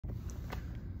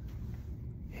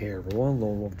Hey everyone,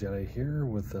 Lone Wolf Jedi here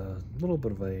with a little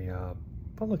bit of a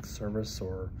public service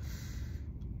or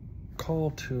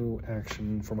call to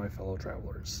action for my fellow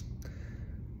travelers.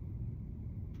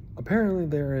 Apparently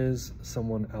there is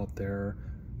someone out there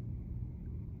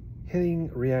hitting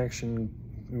reactors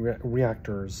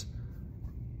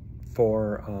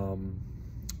for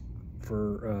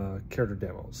character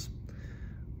demos.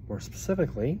 More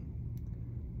specifically,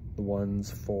 the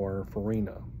ones for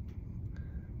Furina.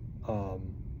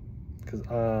 Because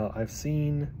I've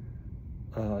seen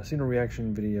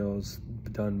reaction videos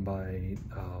done by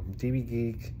DB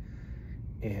Geek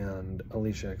and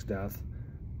Alicia X Death,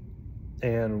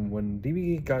 and when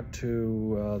DB Geek got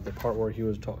to the part where he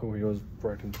was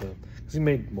reacting to, because he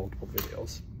made multiple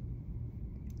videos,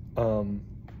 when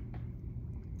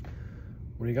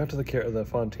he got to the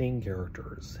Fontaine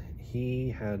characters, he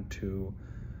had to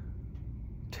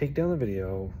take down the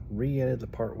video, re-edit the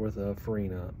part with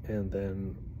Furina, and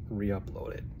then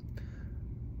re-upload it.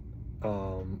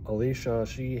 Alicia,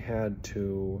 she had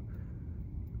to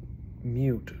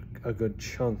mute a good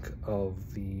chunk of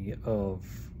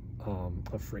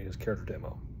Furina's character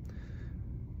demo,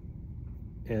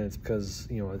 and it's because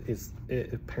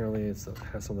apparently it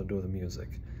has something to do with the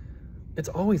music. It's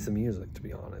always the music, to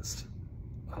be honest.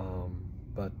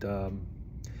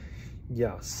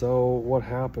 Yeah, so what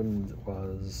happened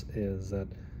is that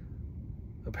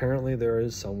apparently there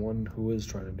is someone who is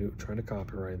trying to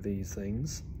copyright these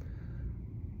things,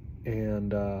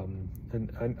 and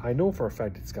I know for a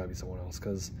fact it's got to be someone else,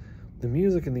 because the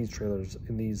music in these trailers,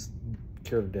 in these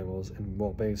character demos, and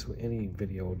well, basically any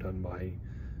video done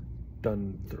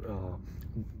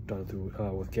through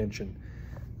with Genshin,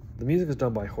 the music is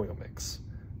done by HoYoMix,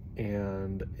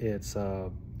 and it's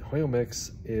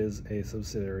HoYoMix is a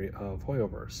subsidiary of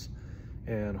HoYoverse,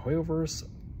 and HoYoverse,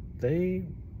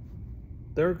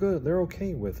 they're good. They're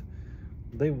okay with,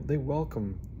 they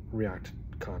welcome React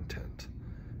content.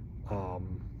 The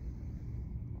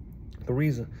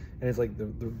reason, and it's like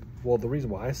the reason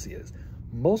why I see it is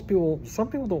some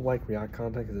people don't like React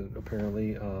content because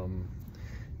apparently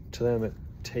to them it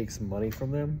takes money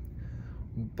from them,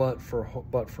 but for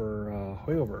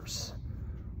HoYoverse,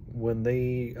 when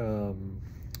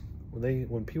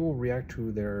people react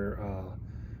to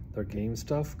their game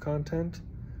stuff content,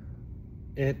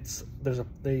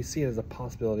 they see it as a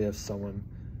possibility of someone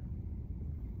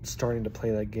starting to play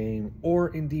that game, or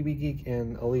in DB Geek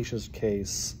and Alicia's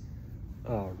case,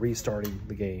 restarting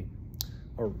the game,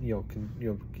 or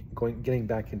getting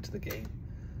back into the game.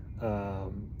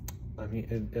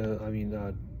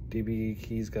 DB Geek,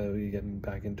 he's got to be getting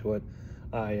back into it.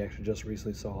 I actually just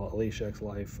recently saw Alicia X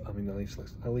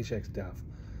Death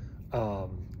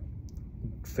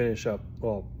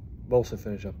mostly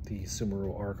finish up the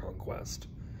Sumeru Archon quest.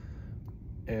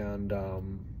 And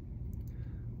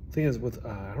thing is, with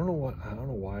I don't know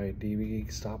why DB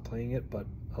Geek stopped playing it, but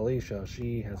Alicia,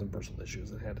 she had some personal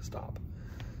issues and had to stop.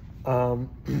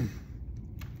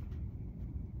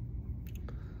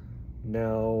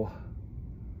 Now,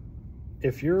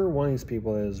 if you're one of these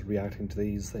people that is reacting to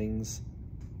these things,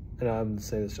 and I'm going to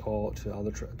say this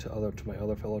to my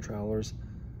other fellow travelers,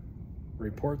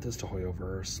 report this to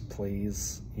HoYoverse,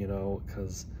 please,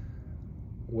 because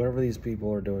whatever these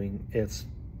people are doing, it's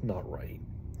not right.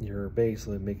 You're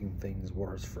basically making things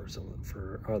worse for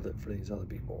these other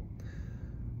people.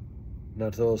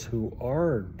 Now, to those to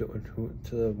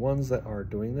the ones that are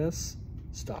doing this,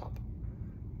 stop,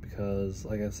 because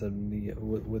like I said,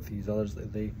 with these others,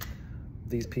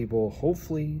 these people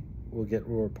hopefully will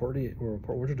report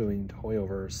what you're doing to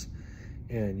HoYoverse,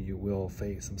 and you will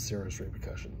face some serious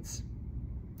repercussions.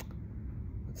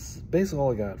 That's basically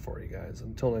all I got for you guys.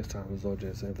 Until next time, this is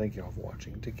OJ saying thank you all for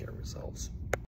watching. Take care of yourselves.